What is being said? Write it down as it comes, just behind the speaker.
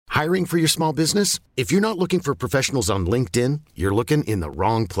Hiring for your small business? If you're not looking for professionals on LinkedIn, you're looking in the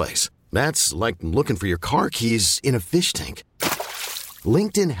wrong place. That's like looking for your car keys in a fish tank.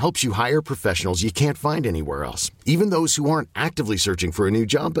 LinkedIn helps you hire professionals you can't find anywhere else, even those who aren't actively searching for a new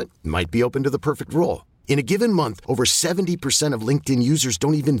job but might be open to the perfect role. In a given month, over 70% of LinkedIn users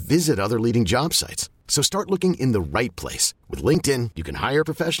don't even visit other leading job sites. So start looking in the right place. With LinkedIn, you can hire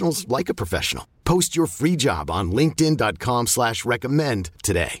professionals like a professional. Post your free job on linkedin.com/recommend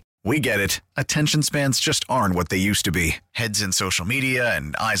today. We get it. Attention spans just aren't what they used to be. Heads in social media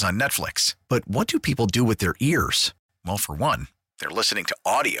and eyes on Netflix. But what do people do with their ears? Well, for one, they're listening to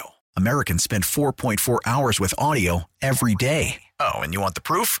audio. Americans spend 4.4 hours with audio every day. Oh, and you want the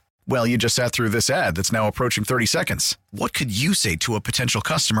proof? Well, you just sat through this ad that's now approaching 30 seconds. What could you say to a potential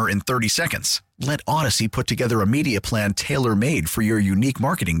customer in 30 seconds? Let Odyssey put together a media plan tailor-made for your unique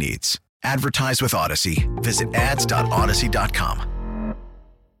marketing needs. Advertise with Odyssey. Visit ads.odyssey.com.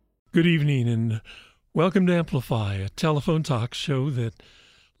 Good evening and welcome to Amplify, a telephone talk show that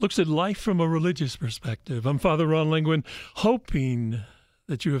looks at life from a religious perspective. I'm Father Ron Lengwin, hoping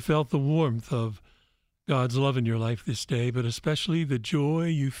that you have felt the warmth of God's love in your life this day, but especially the joy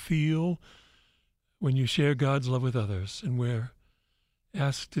you feel when you share God's love with others. And we're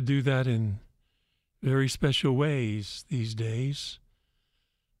asked to do that in very special ways these days.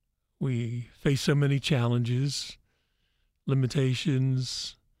 We face so many challenges,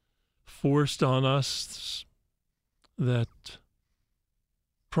 limitations forced on us that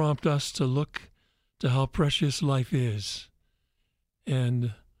prompt us to look to how precious life is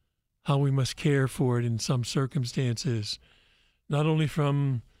and how we must care for it in some circumstances, not only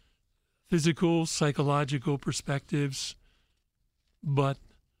from physical, psychological perspectives, but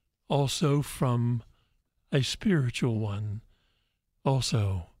also from a spiritual one.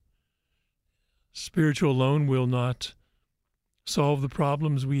 Also, spiritual alone will not solve the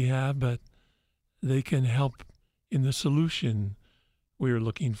problems we have, but they can help in the solution we are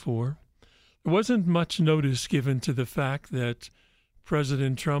looking for. There wasn't much notice given to the fact that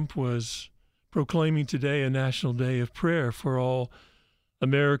President Trump was proclaiming today a national day of prayer for all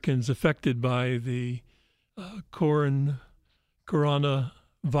Americans affected by the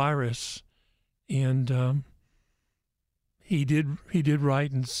coronavirus, and he did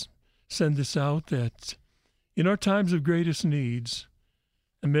write and send this out that in our times of greatest needs,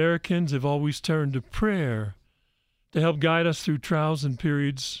 Americans have always turned to prayer to help guide us through trials and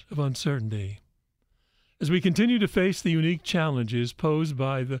periods of uncertainty. As we continue to face the unique challenges posed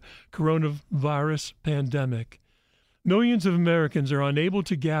by the coronavirus pandemic, millions of Americans are unable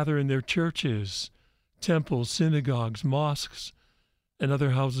to gather in their churches, temples, synagogues, mosques, and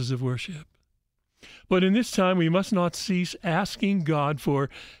other houses of worship. But in this time, we must not cease asking God for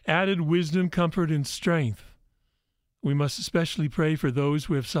added wisdom, comfort, and strength. We must especially pray for those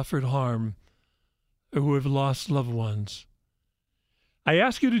who have suffered harm or who have lost loved ones. I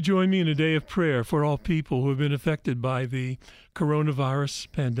ask you to join me in a day of prayer for all people who have been affected by the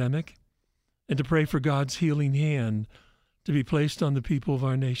coronavirus pandemic and to pray for God's healing hand to be placed on the people of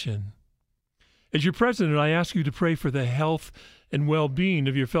our nation. As your president, I ask you to pray for the health and well-being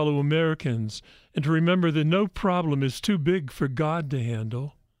of your fellow Americans and to remember that no problem is too big for God to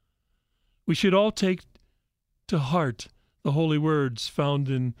handle. We should all take to heart the holy words found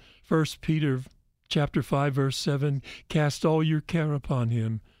in 1 Peter Chapter 5, verse 7, cast all your care upon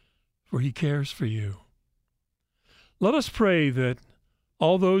him, for he cares for you. Let us pray that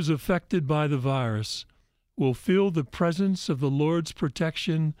all those affected by the virus will feel the presence of the Lord's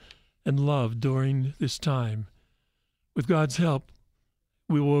protection and love during this time. With God's help,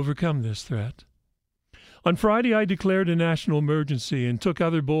 we will overcome this threat. On Friday, I declared a national emergency and took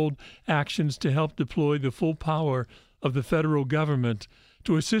other bold actions to help deploy the full power of the federal government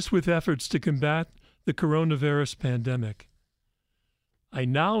to assist with efforts to combat the coronavirus pandemic. I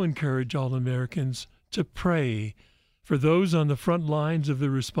now encourage all Americans to pray for those on the front lines of the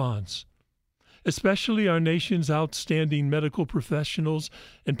response, especially our nation's outstanding medical professionals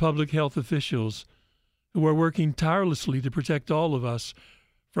and public health officials who are working tirelessly to protect all of us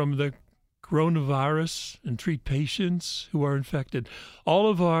from the coronavirus and treat patients who are infected. All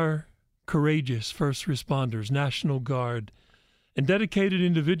of our courageous first responders, National Guard, and dedicated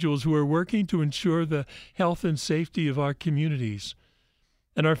individuals who are working to ensure the health and safety of our communities,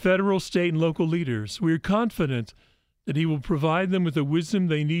 and our federal, state, and local leaders. We are confident that he will provide them with the wisdom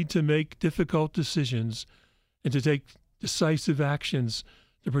they need to make difficult decisions and to take decisive actions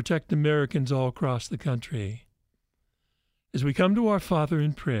to protect Americans all across the country. As we come to our Father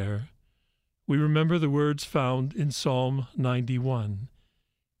in prayer, we remember the words found in Psalm 91.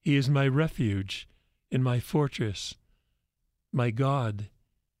 He is my refuge and my fortress, my God,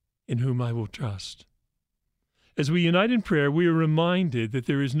 in whom I will trust. As we unite in prayer, we are reminded that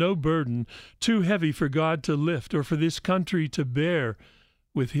there is no burden too heavy for God to lift or for this country to bear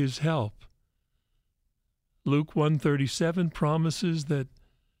with his help. Luke 1:37 promises that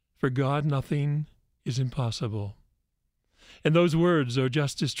for God nothing is impossible. And those words are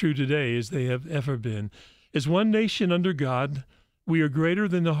just as true today as they have ever been. As one nation under God, we are greater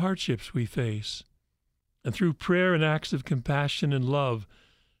than the hardships we face. And through prayer and acts of compassion and love,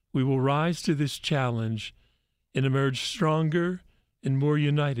 we will rise to this challenge and emerge stronger and more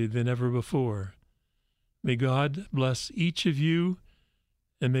united than ever before. May God bless each of you,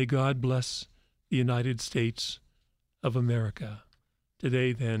 and may God bless the United States of America.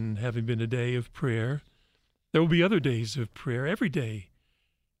 Today, then, having been a day of prayer, there will be other days of prayer. Every day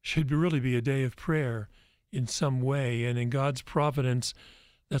should really be a day of prayer in some way, and in God's providence,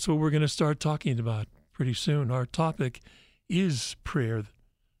 that's what we're going to start talking about pretty soon. Our topic is prayer,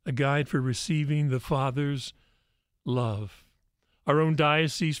 a guide for receiving the Father's love. Our own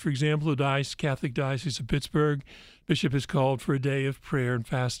diocese, for example, the Catholic Diocese of Pittsburgh, Bishop has called for a day of prayer and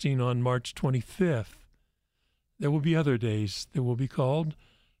fasting on March 25th. There will be other days that will be called.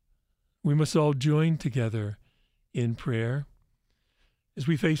 We must all join together in prayer as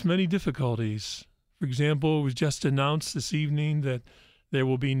we face many difficulties. For example, it was just announced this evening that there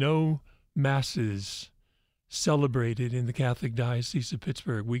will be no masses celebrated in the Catholic Diocese of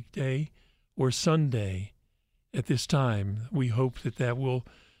Pittsburgh, weekday or Sunday. At this time, we hope that that will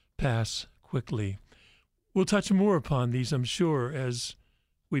pass quickly. We'll touch more upon these, I'm sure, as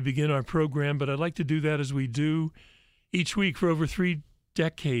we begin our program, but I'd like to do that as we do each week for over 3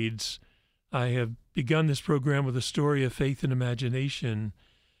 decades. I have begun this program with a story of faith and imagination.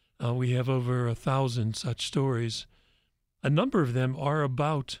 We have over 1,000 such stories. A number of them are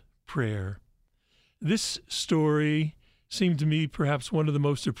about prayer. This story seemed to me perhaps one of the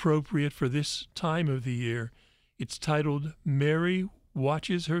most appropriate for this time of the year. It's titled, Mary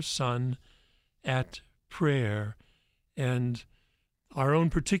Watches Her Son at Prayer. And our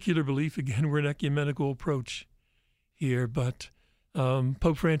own particular belief, again, we're an ecumenical approach here, but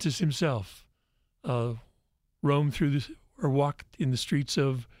Pope Francis himself walked in the streets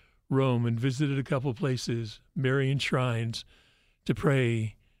of Rome and visited a couple places, Marian shrines, to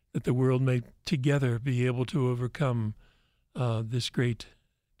pray that the world may together be able to overcome this great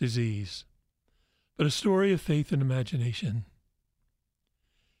disease. But a story of faith and imagination.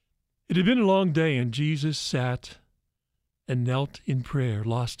 It had been a long day, and Jesus sat and knelt in prayer,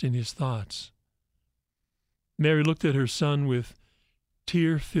 lost in his thoughts. Mary looked at her son with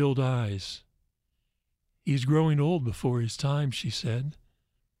tear-filled eyes. "He is growing old before his time," she said.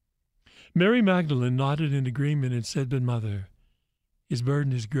 Mary Magdalene nodded in agreement and said, "But mother, his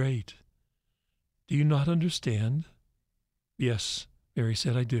burden is great. Do you not understand?" "Yes," Mary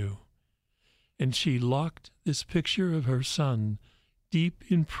said, "I do." And she locked this picture of her son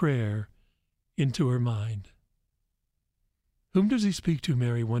deep in prayer into her mind. "Whom does he speak to?"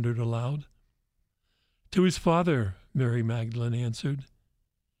 Mary wondered aloud. "To his father," Mary Magdalene answered.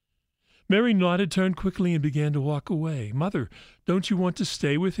 Mary nodded, turned quickly, and began to walk away. "Mother, don't you want to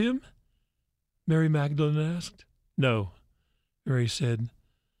stay with him?" Mary Magdalene asked. "No," Mary said,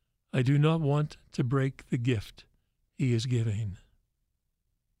 "I do not want to break the gift he is giving."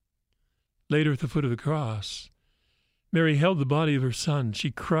 Later, at the foot of the cross, Mary held the body of her son.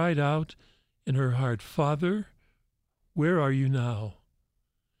 She cried out in her heart, "Father, where are you now?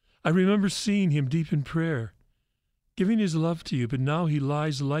 I remember seeing him deep in prayer, giving his love to you, but now he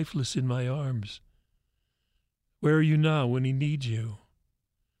lies lifeless in my arms. Where are you now when he needs you?"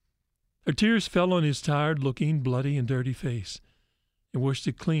 Her tears fell on his tired-looking, bloody and dirty face and washed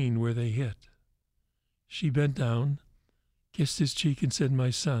it clean where they hit. She bent down, kissed his cheek, and said, "My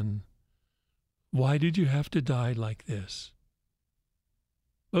son, why did you have to die like this?"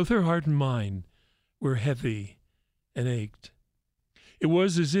 Both her heart and mind were heavy and ached. It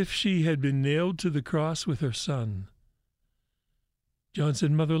was as if she had been nailed to the cross with her son. John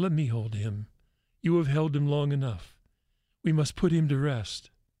said, "Mother, let me hold him. You have held him long enough. We must put him to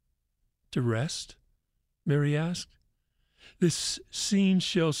rest." "To rest?" Mary asked. "This scene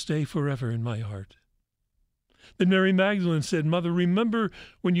shall stay forever in my heart." Then Mary Magdalene said, "Mother, remember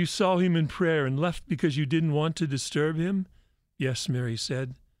when you saw him in prayer and left because you didn't want to disturb him?" "Yes," Mary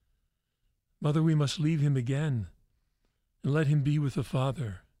said. "Mother, we must leave him again and let him be with the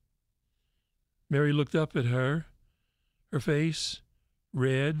Father." Mary looked up at her face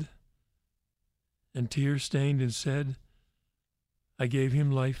red and tear-stained, and said, "I gave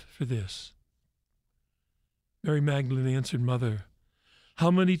him life for this." Mary Magdalene answered, "Mother,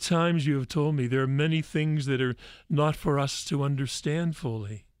 how many times you have told me there are many things that are not for us to understand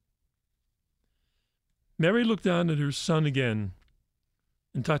fully. Mary looked down at her son again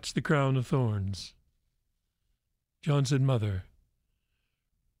and touched the crown of thorns. John said, "Mother,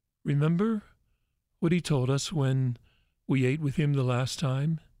 remember what he told us when we ate with him the last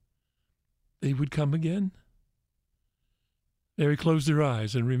time? That he would come again?" Mary closed her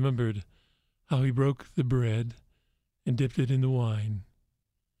eyes and remembered how he broke the bread and dipped it in the wine.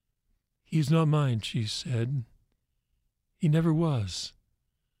 "He is not mine," she said. "He never was.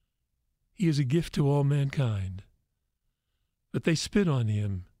 He is a gift to all mankind. But they spit on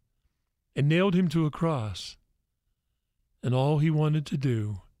him and nailed him to a cross, and all he wanted to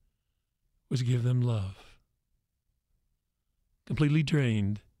do was give them love." Completely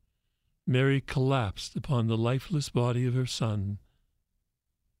drained, Mary collapsed upon the lifeless body of her son.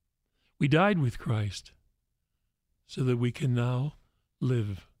 We died with Christ so that we can now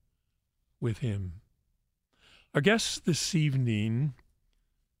live with him. Our guest this evening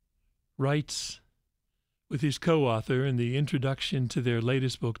writes with his co-author in the introduction to their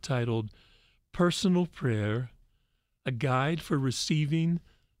latest book titled Personal Prayer, a guide for receiving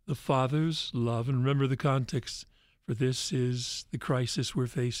the Father's love. And remember, the context for this is the crisis we're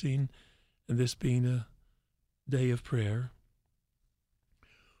facing, and this being a day of prayer.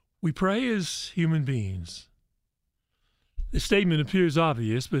 We pray as human beings. The statement appears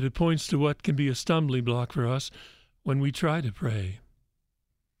obvious, but it points to what can be a stumbling block for us when we try to pray.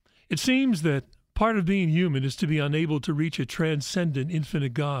 It seems that part of being human is to be unable to reach a transcendent,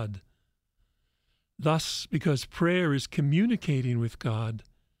 infinite God. Thus, because prayer is communicating with God,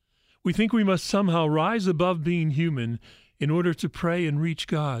 we think we must somehow rise above being human in order to pray and reach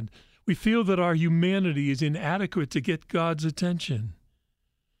God. We feel that our humanity is inadequate to get God's attention.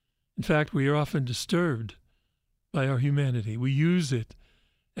 In fact, we are often disturbed by our humanity. We use it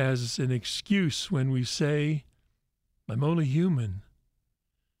as an excuse when we say, "I'm only human."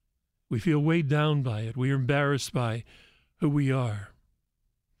 We feel weighed down by it. We are embarrassed by who we are.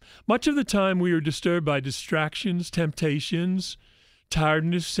 Much of the time we are disturbed by distractions, temptations,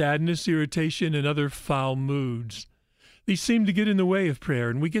 tiredness, sadness, irritation, and other foul moods. These seem to get in the way of prayer,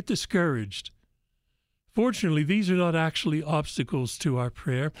 and we get discouraged. Fortunately, these are not actually obstacles to our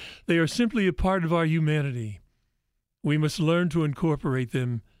prayer. They are simply a part of our humanity. We must learn to incorporate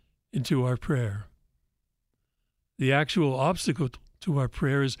them into our prayer. The actual obstacle to our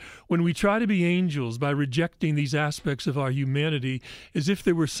prayer is when we try to be angels by rejecting these aspects of our humanity as if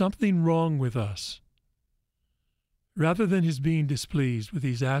there were something wrong with us. Rather than his being displeased with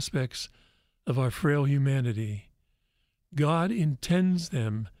these aspects of our frail humanity, God intends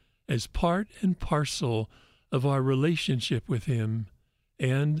them as part and parcel of our relationship with him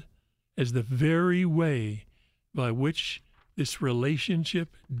and as the very way by which this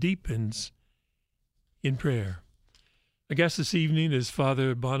relationship deepens in prayer. My guest this evening is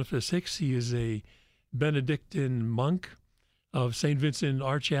Father Boniface Hicks. He is a Benedictine monk of St. Vincent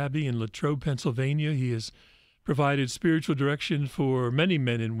Archabbey in Latrobe, Pennsylvania. He has provided spiritual direction for many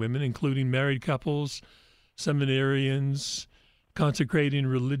men and women, including married couples, seminarians, consecrating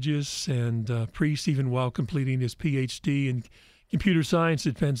religious, and priests, even while completing his Ph.D. in computer science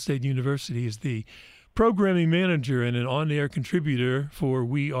at Penn State University. He is the programming manager and an on-air contributor for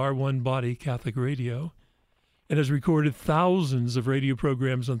We Are One Body Catholic Radio, and has recorded thousands of radio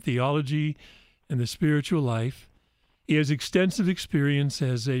programs on theology and the spiritual life. He has extensive experience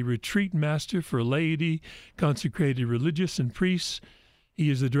as a retreat master for laity, consecrated religious, and priests. He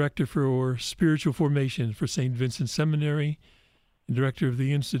is the director for spiritual formation for St. Vincent Seminary and director of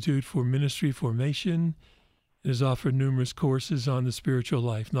the Institute for Ministry Formation, and has offered numerous courses on the spiritual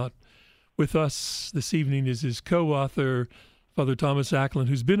life. Not with us this evening is his co-author, Father Thomas Acklin,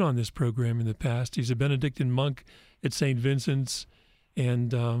 who's been on this program in the past. He's a Benedictine monk at St. Vincent's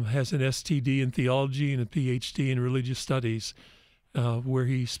and has an STD in theology and a PhD in religious studies, where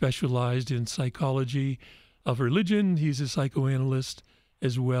he specialized in psychology of religion. He's a psychoanalyst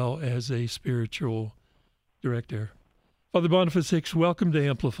as well as a spiritual director. Father Boniface Hicks, welcome to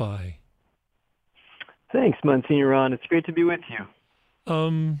Amplify. Thanks, Monsignor Ron. It's great to be with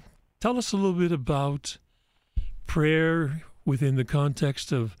you. Tell us a little bit about prayer within the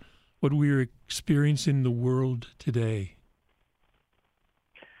context of what we are experiencing in the world today.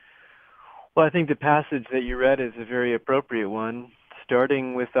 Well, I think the passage that you read is a very appropriate one,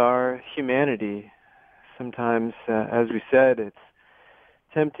 starting with our humanity. Sometimes, as we said, it's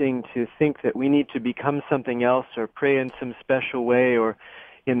tempting to think that we need to become something else or pray in some special way, or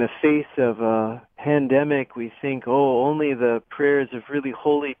in the face of a pandemic, we think, oh, only the prayers of really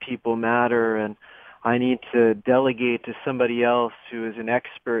holy people matter, and I need to delegate to somebody else who is an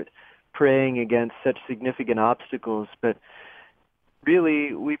expert praying against such significant obstacles. But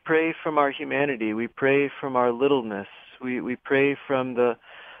really, we pray from our humanity. We pray from our littleness. We pray from the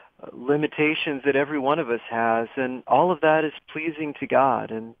limitations that every one of us has, and all of that is pleasing to God.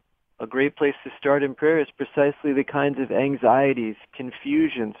 And a great place to start in prayer is precisely the kinds of anxieties,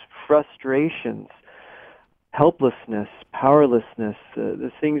 confusions, frustrations, helplessness, powerlessness,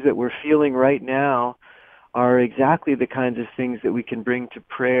 the things that we're feeling right now are exactly the kinds of things that we can bring to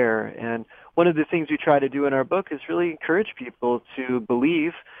prayer. And one of the things we try to do in our book is really encourage people to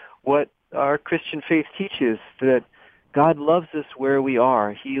believe what our Christian faith teaches, that God loves us where we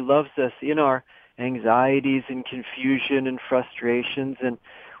are. He loves us in our anxieties and confusion and frustrations, and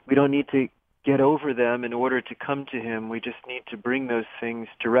we don't need to get over them in order to come to Him. We just need to bring those things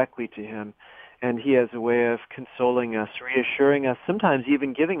directly to Him. And He has a way of consoling us, reassuring us, sometimes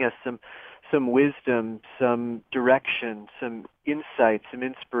even giving us some wisdom, some direction, some insight, some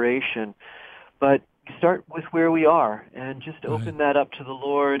inspiration. But start with where we are and just open that up to the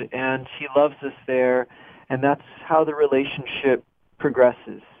Lord, and He loves us there, and that's how the relationship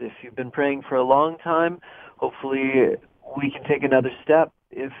progresses. If you've been praying for a long time, hopefully we can take another step.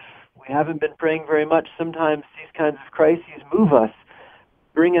 If we haven't been praying very much, sometimes these kinds of crises move us,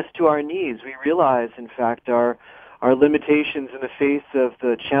 bring us to our knees. We realize, in fact, our limitations in the face of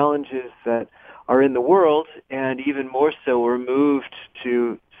the challenges that are in the world, and even more so, we're moved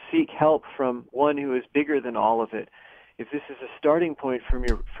to seek help from one who is bigger than all of it. If this is a starting point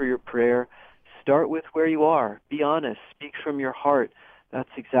for your prayer, start with where you are. Be honest. Speak from your heart. That's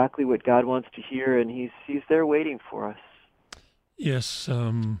exactly what God wants to hear, and He's there waiting for us. Yes,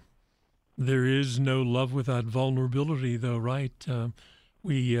 there is no love without vulnerability, though, right?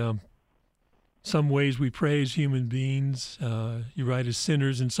 Some ways we pray as human beings. You write as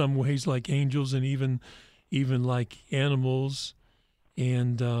sinners in some ways, like angels, and even like animals.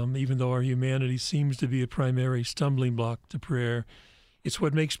 And even though our humanity seems to be a primary stumbling block to prayer, it's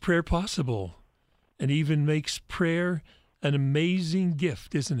what makes prayer possible, and even makes prayer an amazing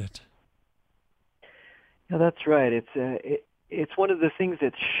gift, isn't it? Yeah, that's right. It's one of the things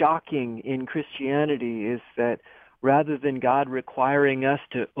that's shocking in Christianity is that rather than God requiring us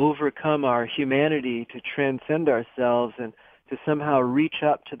to overcome our humanity, to transcend ourselves, and to somehow reach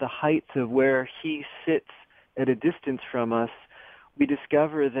up to the heights of where He sits at a distance from us, we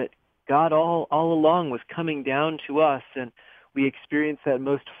discover that God all along was coming down to us, and we experience that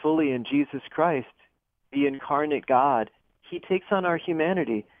most fully in Jesus Christ, the incarnate God. He takes on our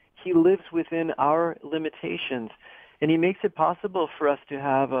humanity. He lives within our limitations, and He makes it possible for us to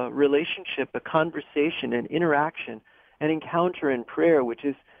have a relationship, a conversation, an interaction, an encounter in prayer, which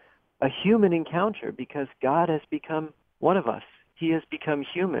is a human encounter because God has become one of us. He has become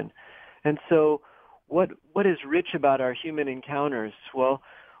human. And so what is rich about our human encounters? Well,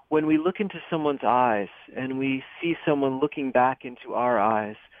 when we look into someone's eyes and we see someone looking back into our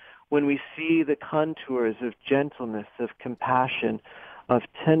eyes, when we see the contours of gentleness, of compassion, of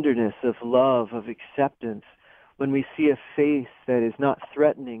tenderness, of love, of acceptance, when we see a face that is not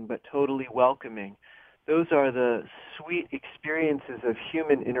threatening but totally welcoming, those are the sweet experiences of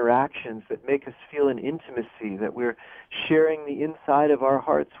human interactions that make us feel an intimacy, that we're sharing the inside of our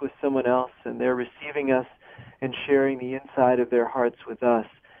hearts with someone else, and they're receiving us and sharing the inside of their hearts with us.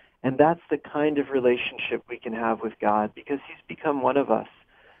 And that's the kind of relationship we can have with God because He's become one of us.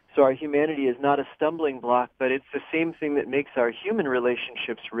 So our humanity is not a stumbling block, but it's the same thing that makes our human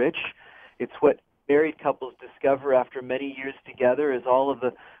relationships rich. It's what married couples discover after many years together is all of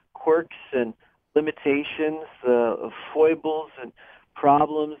the quirks and limitations, the foibles and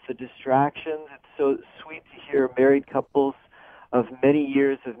problems, the distractions. It's so sweet to hear married couples of many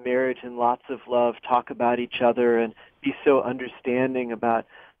years of marriage and lots of love talk about each other and be so understanding about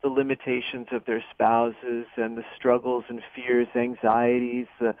the limitations of their spouses and the struggles and fears, anxieties,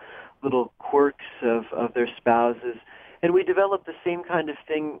 the little quirks of their spouses. And we develop the same kind of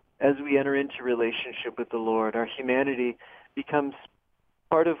thing as we enter into relationship with the Lord. Our humanity becomes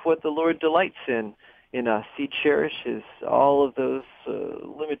part of what the Lord delights in us. He cherishes all of those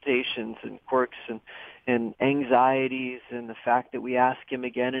limitations and quirks and anxieties and the fact that we ask Him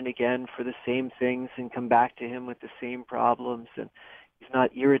again and again for the same things and come back to Him with the same problems. And He's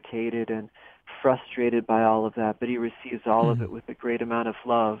not irritated and frustrated by all of that, but He receives all of it with a great amount of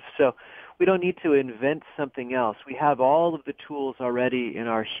love. So we don't need to invent something else. We have all of the tools already in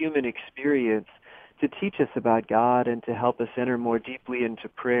our human experience to teach us about God and to help us enter more deeply into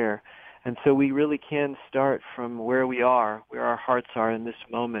prayer. And so we really can start from where we are, where our hearts are in this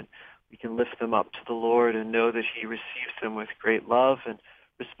moment. We can lift them up to the Lord and know that He receives them with great love and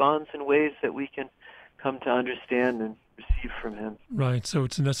responds in ways that we can come to understand and receive from Him. Right. So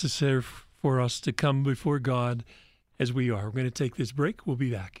it's necessary for us to come before God as we are. We're going to take this break. We'll be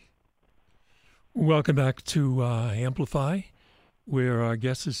back. Welcome back to Amplify, where our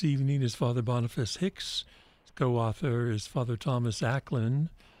guest this evening is Father Boniface Hicks. His co-author is Father Thomas Ackland,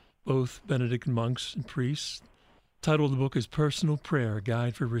 both Benedictine monks and priests. Title of the book is Personal Prayer, A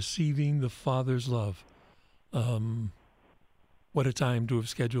Guide for Receiving the Father's Love. What a time to have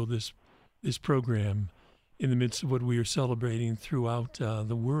scheduled this program in the midst of what we are celebrating throughout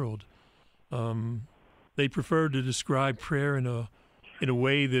the world. They prefer to describe prayer in a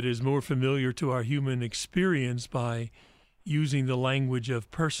way that is more familiar to our human experience by using the language of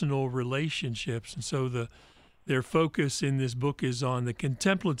personal relationships. And so their focus in this book is on the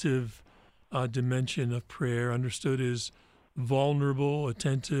contemplative dimension of prayer, understood as vulnerable,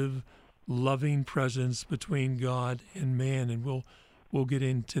 attentive, loving presence between God and man. And we'll get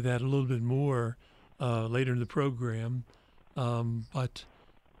into that a little bit more later in the program. But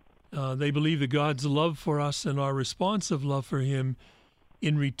they believe that God's love for us and our responsive love for him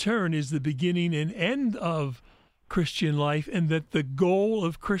in return is the beginning and end of Christian life, and that the goal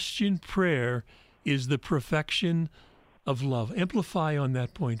of Christian prayer is the perfection of love. Amplify on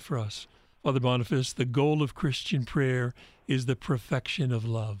that point for us, Father Boniface. The goal of Christian prayer is the perfection of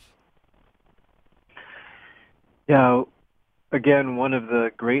love. Yeah, again, one of the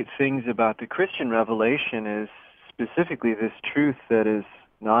great things about the Christian revelation is specifically this truth that is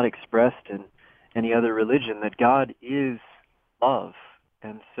not expressed in any other religion, that God is love.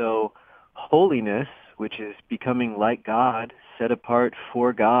 And so holiness, which is becoming like God, set apart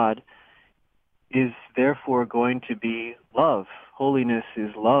for God, is therefore going to be love. Holiness is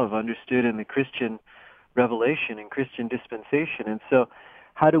love, understood in the Christian revelation and Christian dispensation. And so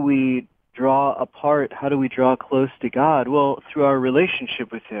how do we draw apart, how do we draw close to God? Well, through our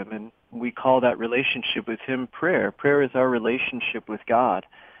relationship with him, and we call that relationship with him prayer. Prayer is our relationship with God.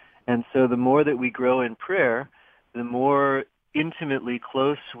 And so the more that we grow in prayer, the more intimately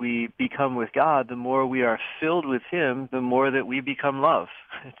close we become with God, the more we are filled with him, the more that we become love.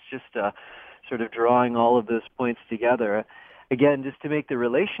 It's just sort of drawing all of those points together. Again, just to make the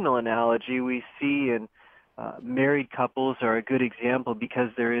relational analogy, we see in married couples are a good example because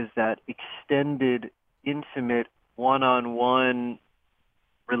there is that extended, intimate, one-on-one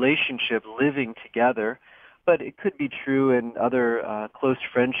relationship living together. But it could be true in other close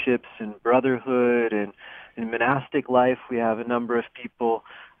friendships and brotherhood, and in monastic life we have a number of people,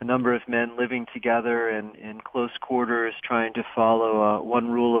 a number of men living together in close quarters trying to follow one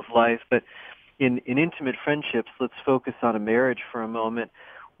rule of life. But in intimate friendships, let's focus on a marriage for a moment.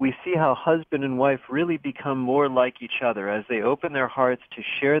 We see how husband and wife really become more like each other. As they open their hearts to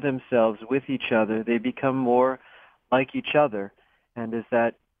share themselves with each other, they become more like each other. And as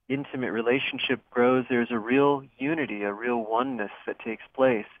that intimate relationship grows, there's a real unity, a real oneness that takes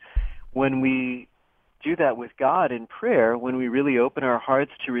place. When we do that with God in prayer, when we really open our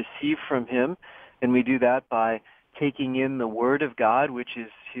hearts to receive from him, and we do that by taking in the Word of God, which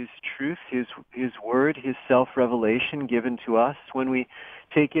is his truth, his Word, his self-revelation given to us, when we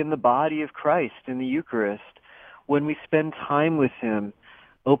take in the body of Christ in the Eucharist, when we spend time with him,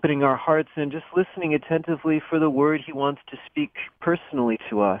 opening our hearts and just listening attentively for the word he wants to speak personally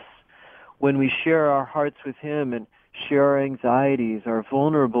to us, when we share our hearts with him and share our anxieties, are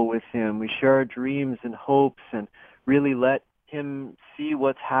vulnerable with him, we share our dreams and hopes and really let him see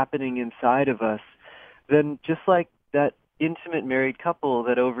what's happening inside of us, then just like that intimate married couple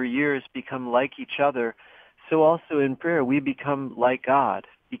that over years become like each other, so also in prayer we become like God.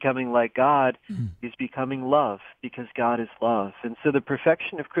 Becoming like God is becoming love, because God is love. And so the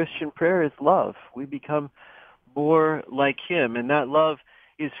perfection of Christian prayer is love. We become more like him, and that love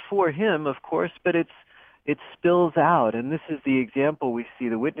is for him, of course, but it spills out. And this is the example we see,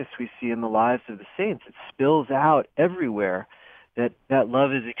 the witness we see in the lives of the saints. It spills out everywhere, that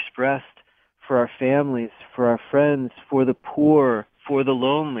love is expressed for our families, for our friends, for the poor, for the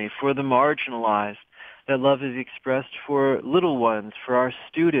lonely, for the marginalized. That love is expressed for little ones, for our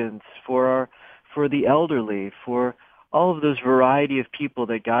students, for the elderly, for all of those variety of people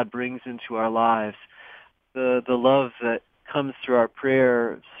that God brings into our lives. The love that comes through our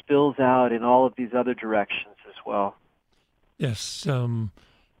prayer spills out in all of these other directions as well. Yes,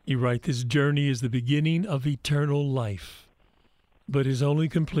 you're right. This journey is the beginning of eternal life, but is only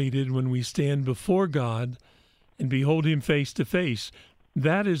completed when we stand before God and behold him face to face.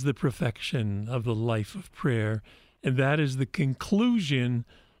 That is the perfection of the life of prayer, and that is the conclusion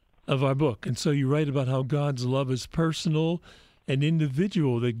of our book. And so you write about how God's love is personal and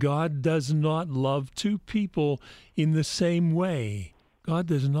individual, that God does not love two people in the same way. God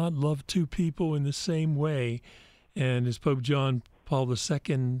does not love two people in the same way. And as Pope John Paul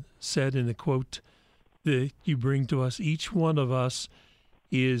II said in a quote that you bring to us, each one of us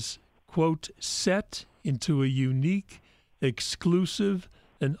is, quote, set into a unique, exclusive,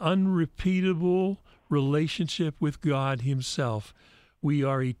 and unrepeatable relationship with God himself. We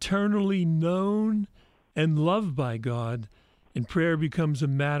are eternally known and loved by God, and prayer becomes a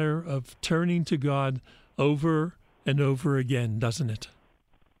matter of turning to God over and over again, doesn't it?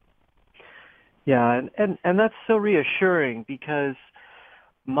 Yeah, and that's so reassuring, because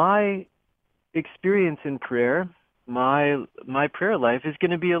my experience in prayer, my prayer life is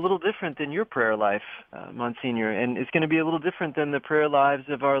going to be a little different than your prayer life, Monsignor, and it's going to be a little different than the prayer lives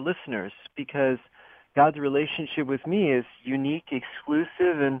of our listeners, because God's relationship with me is unique,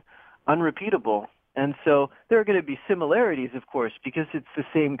 exclusive, and unrepeatable. And so there are going to be similarities, of course, because it's the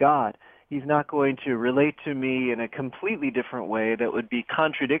same God. He's not going to relate to me in a completely different way that would be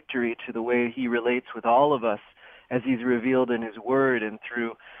contradictory to the way he relates with all of us as he's revealed in his word and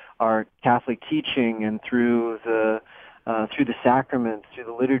through our Catholic teaching and through the sacraments, through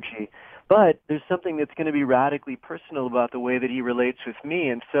the liturgy. But there's something that's going to be radically personal about the way that he relates with me.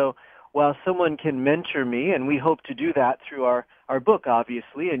 And so while someone can mentor me, and we hope to do that through our book,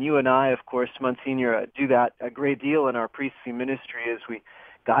 obviously, and you and I, of course, Monsignor, do that a great deal in our priestly ministry as we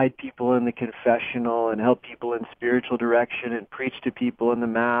guide people in the confessional and help people in spiritual direction and preach to people in the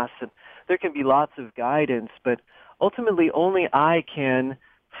Mass. And there can be lots of guidance, but ultimately only I can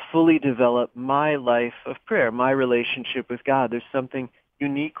fully develop my life of prayer, my relationship with God. There's something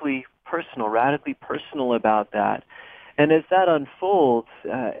uniquely personal, radically personal about that. And as that unfolds,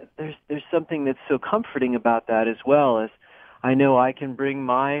 there's something that's so comforting about that as well, as I know I can bring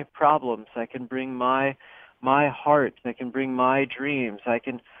my problems, I can bring my heart, I can bring my dreams, I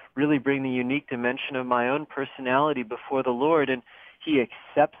can really bring the unique dimension of my own personality before the Lord, and he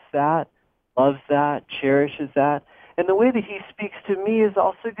accepts that, loves that, cherishes that. And the way that he speaks to me is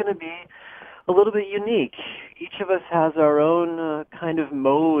also going to be a little bit unique. Each of us has our own kind of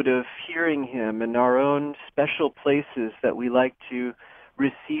mode of hearing him and our own special places that we like to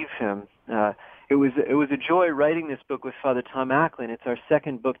receive him. It was a joy writing this book with Father Tom Acklin. It's our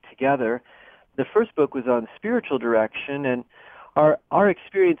second book together. The first book was on spiritual direction, and our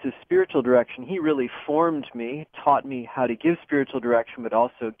experience of spiritual direction, he really formed me, taught me how to give spiritual direction, but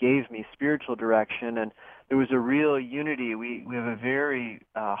also gave me spiritual direction, and there was a real unity. We have a very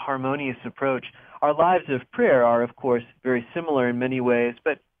harmonious approach. Our lives of prayer are, of course, very similar in many ways,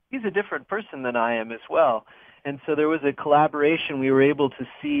 but he's a different person than I am as well. And so there was a collaboration. We were able to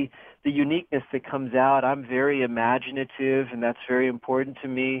see the uniqueness that comes out. I'm very imaginative, and that's very important to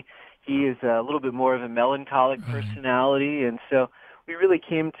me. He is a little bit more of a melancholic personality, and so we really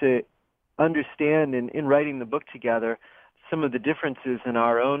came to understand in writing the book together some of the differences in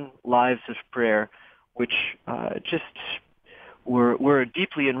our own lives of prayer, which just were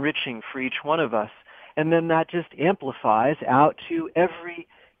deeply enriching for each one of us. And then that just amplifies out to every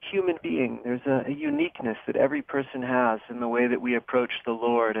human being. There's a uniqueness that every person has in the way that we approach the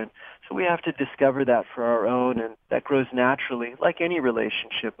Lord. And so we have to discover that for our own, and that grows naturally, like any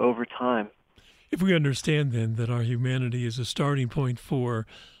relationship, over time. If we understand then that our humanity is a starting point for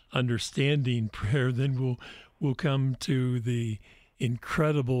understanding prayer, then we'll come to the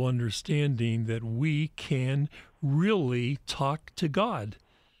incredible understanding that we can really talk to God.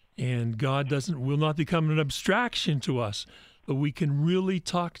 And God will not become an abstraction to us, but we can really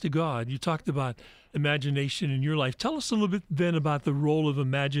talk to God. You talked about imagination in your life. Tell us a little bit then about the role of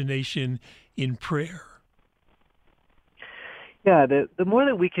imagination in prayer. Yeah, the more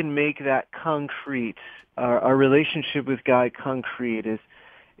that we can make that concrete, our relationship with God concrete,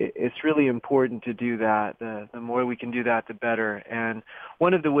 it's really important to do that. The more we can do that, the better. And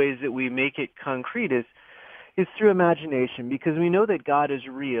one of the ways that we make it concrete is through imagination, because we know that God is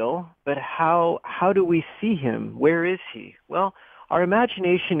real, but how do we see him? Where is he? Well, our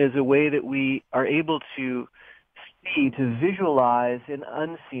imagination is a way that we are able to see, to visualize an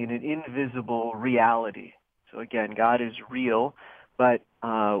unseen, an invisible reality. So again, God is real, but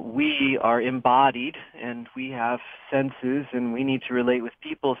we are embodied, and we have senses, and we need to relate with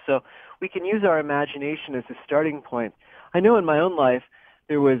people. So we can use our imagination as a starting point. I know in my own life,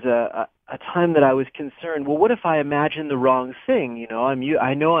 there was a time that I was concerned, well, what if I imagine the wrong thing? You know,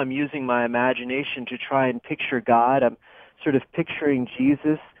 I know I'm using my imagination to try and picture God. I'm sort of picturing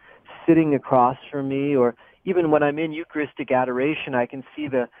Jesus sitting across from me, or even when I'm in Eucharistic adoration, I can see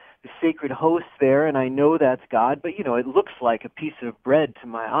the sacred host there, and I know that's God, but, you know, it looks like a piece of bread to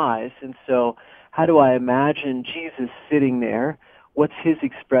my eyes. And so how do I imagine Jesus sitting there? What's his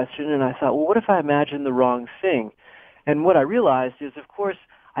expression? And I thought, well, what if I imagine the wrong thing? And what I realized is, of course,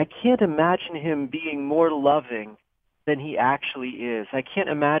 I can't imagine him being more loving than he actually is. I can't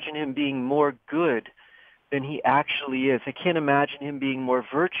imagine him being more good than he actually is. I can't imagine him being more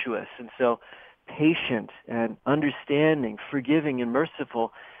virtuous and so patient and understanding, forgiving and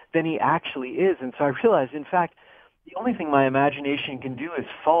merciful than he actually is. And so I realized, in fact, the only thing my imagination can do is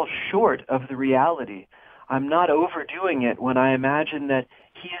fall short of the reality. I'm not overdoing it when I imagine that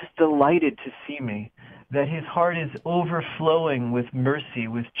he is delighted to see me, that his heart is overflowing with mercy,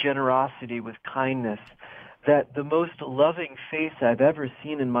 with generosity, with kindness, that the most loving face I've ever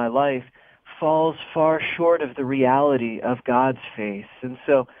seen in my life falls far short of the reality of God's face. And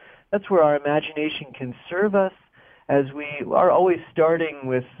so that's where our imagination can serve us, as we are always starting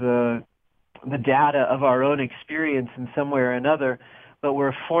with the data of our own experience in some way or another, but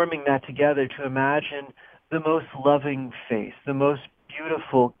we're forming that together to imagine the most loving face, the most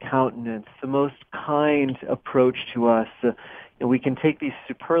beautiful countenance, the most kind approach to us. We can take these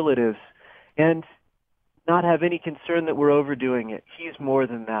superlatives and not have any concern that we're overdoing it. He's more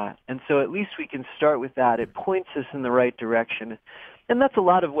than that. And so at least we can start with that. It points us in the right direction. And that's a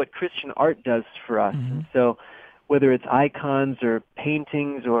lot of what Christian art does for us. Mm-hmm. And so whether it's icons or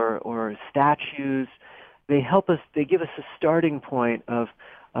paintings or statues, they help us, they give us a starting point of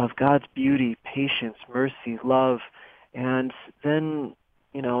God's beauty, patience, mercy, love, and then,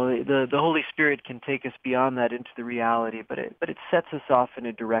 the Holy Spirit can take us beyond that into the reality, but it sets us off in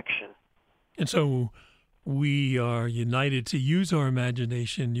a direction. And so we are united to use our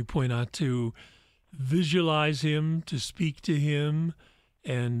imagination, you point out, to visualize him, to speak to him,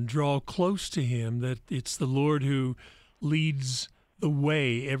 and draw close to him, that it's the Lord who leads the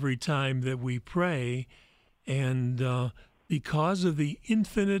way every time that we pray. And because of the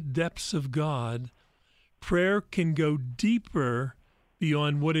infinite depths of God, prayer can go deeper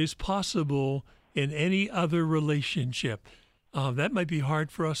beyond what is possible in any other relationship. That might be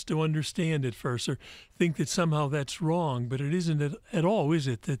hard for us to understand at first, or think that somehow that's wrong, but it isn't at all, is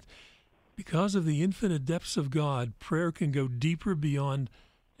it? That because of the infinite depths of God, prayer can go deeper beyond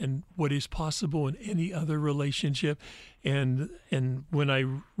and what is possible in any other relationship. And when I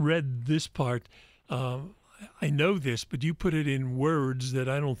read this part, I know this, but you put it in words that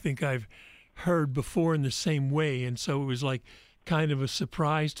I don't think I've heard before in the same way. And so it was like kind of a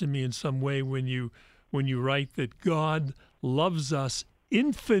surprise to me in some way when you write that God loves us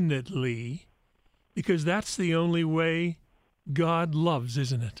infinitely, because that's the only way God loves,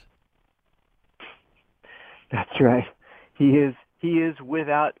 isn't it? That's right. He is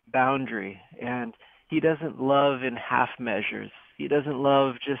without boundary, and he doesn't love in half measures. He doesn't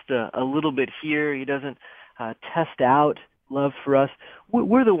love just a little bit here. He doesn't test out love for us.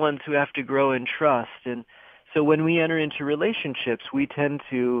 We're the ones who have to grow in trust. And so when we enter into relationships, we tend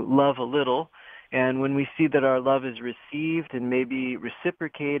to love a little. And when we see that our love is received and maybe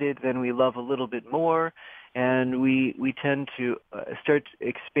reciprocated, then we love a little bit more. And we tend to start to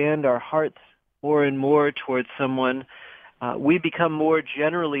expand our hearts more and more towards someone. We become more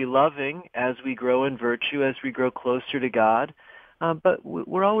generally loving as we grow in virtue, as we grow closer to God. But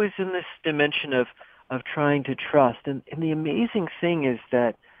we're always in this dimension of trying to trust. And the amazing thing is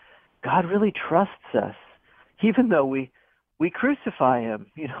that God really trusts us, even though we crucify him.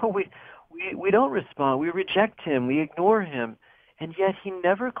 We don't respond. We reject him. We ignore him. And yet he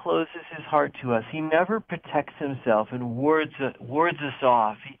never closes his heart to us. He never protects himself and wards us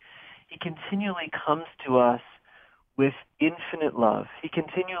off. He continually comes to us with infinite love. He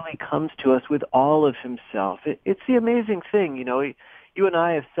continually comes to us with all of himself. It's the amazing thing. You and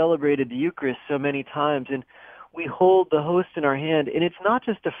I have celebrated the Eucharist so many times, and we hold the host in our hand, and it's not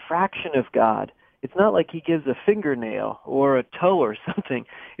just a fraction of God. It's not like he gives a fingernail or a toe or something.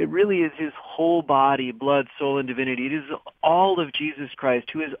 It really is his whole body, blood, soul, and divinity. It is all of Jesus Christ,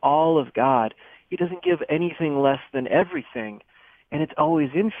 who is all of God. He doesn't give anything less than everything, and it's always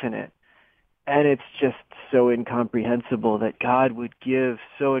infinite. And it's just so incomprehensible that God would give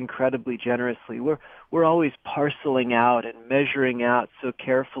so incredibly generously. We're always parceling out and measuring out so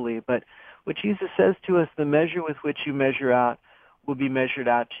carefully, but what Jesus says to us, the measure with which you measure out will be measured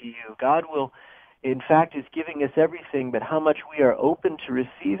out to you. God will, in fact, is giving us everything, but how much we are open to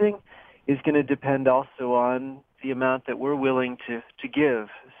receiving is going to depend also on the amount that we're willing to give.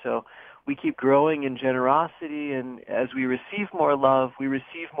 So we keep growing in generosity, and as we receive more love,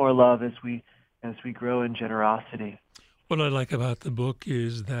 as we grow in generosity. What I like about the book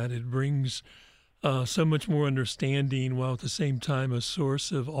is that it brings so much more understanding, while at the same time a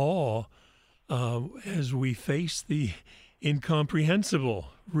source of awe as we face the incomprehensible,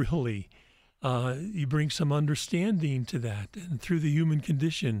 really. You bring some understanding to that, and through the human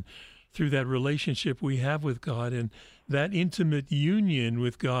condition, through that relationship we have with God, and that intimate union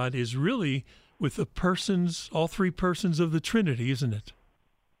with God is really with the persons, all three persons of the Trinity, isn't it?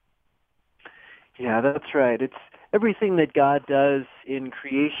 Yeah, that's right. It's everything that God does in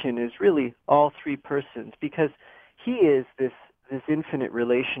creation is really all three persons, because he is this infinite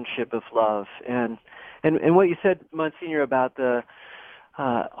relationship of love. And what you said, Monsignor, about the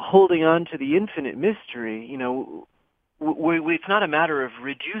holding on to the infinite mystery, it's not a matter of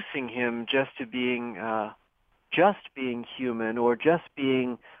reducing him just being human, or just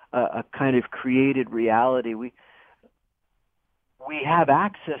being a kind of created reality. We have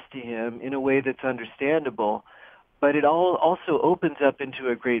access to him in a way that's understandable, but it all also opens up into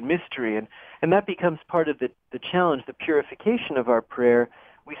a great mystery, and that becomes part of the challenge, the purification of our prayer.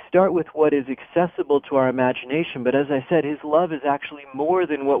 We start with what is accessible to our imagination, but as I said, his love is actually more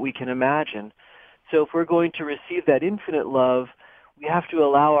than what we can imagine. So if we're going to receive that infinite love, we have to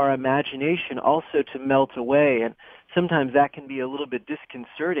allow our imagination also to melt away, and sometimes that can be a little bit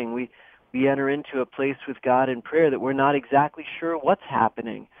disconcerting. We enter into a place with God in prayer that we're not exactly sure what's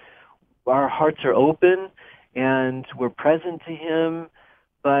happening. Our hearts are open, and we're present to him,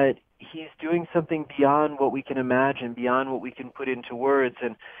 but he's doing something beyond what we can imagine, beyond what we can put into words.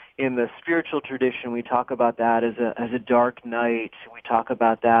 And in the spiritual tradition, we talk about that as a dark night. We talk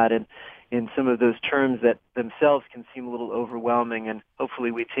about that in some of those terms that themselves can seem a little overwhelming, and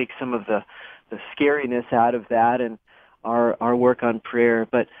hopefully we take some of the scariness out of that and our work on prayer.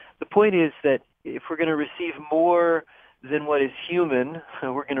 But the point is that if we're going to receive more than what is human,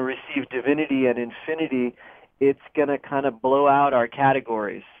 we're going to receive divinity and infinity, it's going to kind of blow out our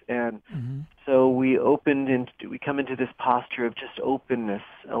categories. And so we come into this posture of just openness,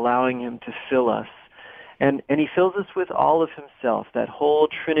 allowing him to fill us. And he fills us with all of himself, that whole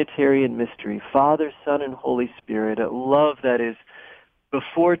Trinitarian mystery, Father, Son, and Holy Spirit, a love that is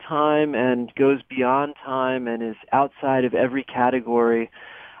before time and goes beyond time and is outside of every category.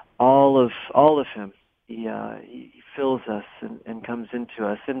 All of him. He fills us and comes into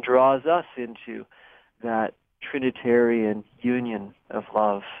us and draws us into that Trinitarian union of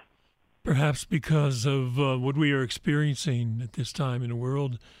love. Perhaps because of what we are experiencing at this time in the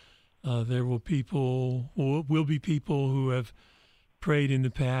world, there will be people who have prayed in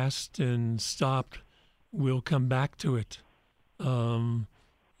the past and stopped, will come back to it. And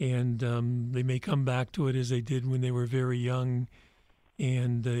they may come back to it as they did when they were very young,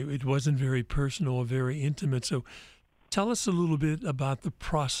 and it wasn't very personal or very intimate. So tell us a little bit about the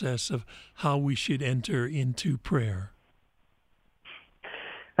process of how we should enter into prayer.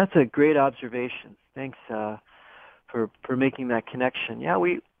 That's a great observation. Thanks for making that connection. Yeah,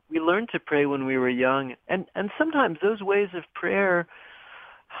 we learned to pray when we were young, and sometimes those ways of prayer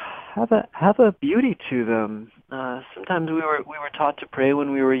have a beauty to them. Sometimes we were taught to pray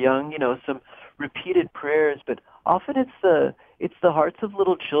when we were young, some repeated prayers, but often it's the hearts of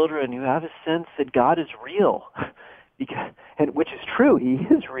little children who have a sense that God is real, and which is true, he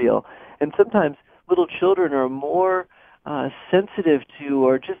is real. And sometimes little children are more sensitive to,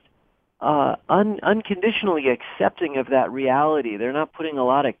 or just unconditionally accepting of that reality. They're not putting a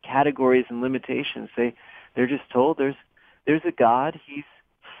lot of categories and limitations. They're just told there's a God. He's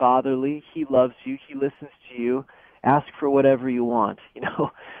fatherly. He loves you. He listens to you. Ask for whatever you want.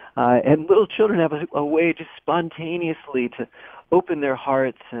 And little children have a way just spontaneously to open their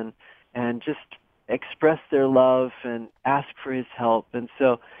hearts and just express their love and ask for his help. And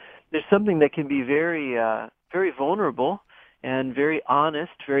so there's something that can be very very vulnerable and very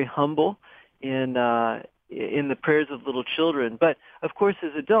honest, very humble in the prayers of little children. But of course,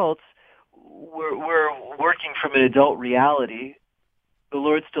 as adults, we're working from an adult reality. The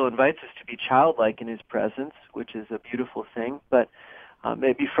Lord still invites us to be childlike in his presence, which is a beautiful thing. But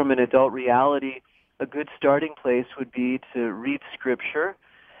maybe from an adult reality, a good starting place would be to read Scripture.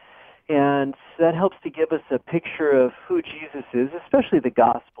 And that helps to give us a picture of who Jesus is, especially the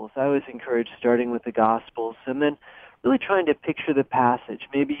Gospels. I always encourage starting with the Gospels and then really trying to picture the passage.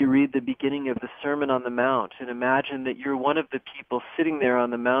 Maybe you read the beginning of the Sermon on the Mount and imagine that you're one of the people sitting there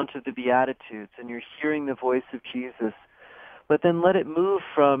on the Mount of the Beatitudes and you're hearing the voice of Jesus. But then let it move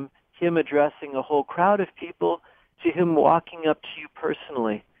from him addressing a whole crowd of people to him walking up to you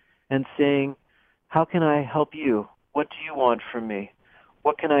personally and saying, how can I help you? What do you want from me?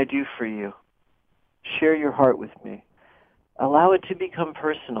 What can I do for you? Share your heart with me. Allow it to become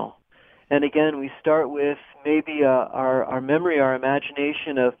personal. And again, we start with maybe our memory, our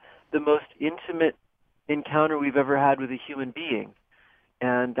imagination of the most intimate encounter we've ever had with a human being.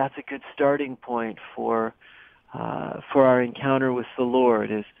 And that's a good starting point for our encounter with the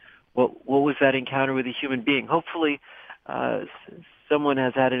Lord, is what was that encounter with a human being? Hopefully, someone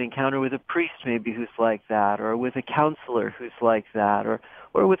has had an encounter with a priest maybe who's like that, or with a counselor who's like that,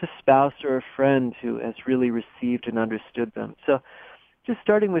 or with a spouse or a friend who has really received and understood them. So just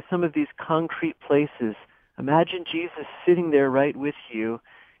starting with some of these concrete places. Imagine Jesus sitting there right with you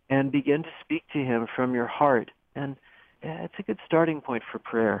and begin to speak to him from your heart. And it's a good starting point for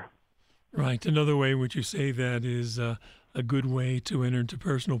prayer. Right. Another way in which you say that is a good way to enter into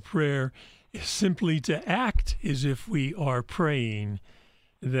personal prayer is simply to act as if we are praying.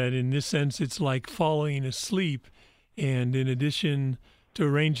 That in this sense, it's like falling asleep. And in addition to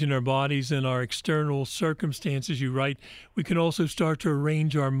arranging our bodies and our external circumstances, you write, we can also start to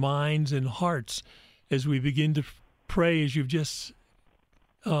arrange our minds and hearts as we begin to pray, as you've just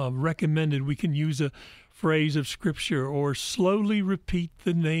recommended. We can use a phrase of Scripture or slowly repeat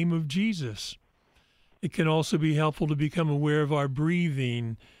the name of Jesus. It can also be helpful to become aware of our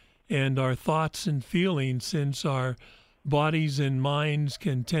breathing and our thoughts and feelings, since our bodies and minds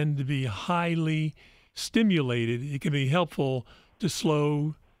can tend to be highly stimulated. It can be helpful to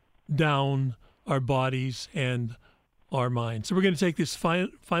slow down our bodies and our minds. So we're going to take this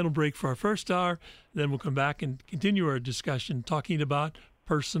final break for our first hour, then we'll come back and continue our discussion talking about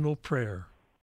personal prayer.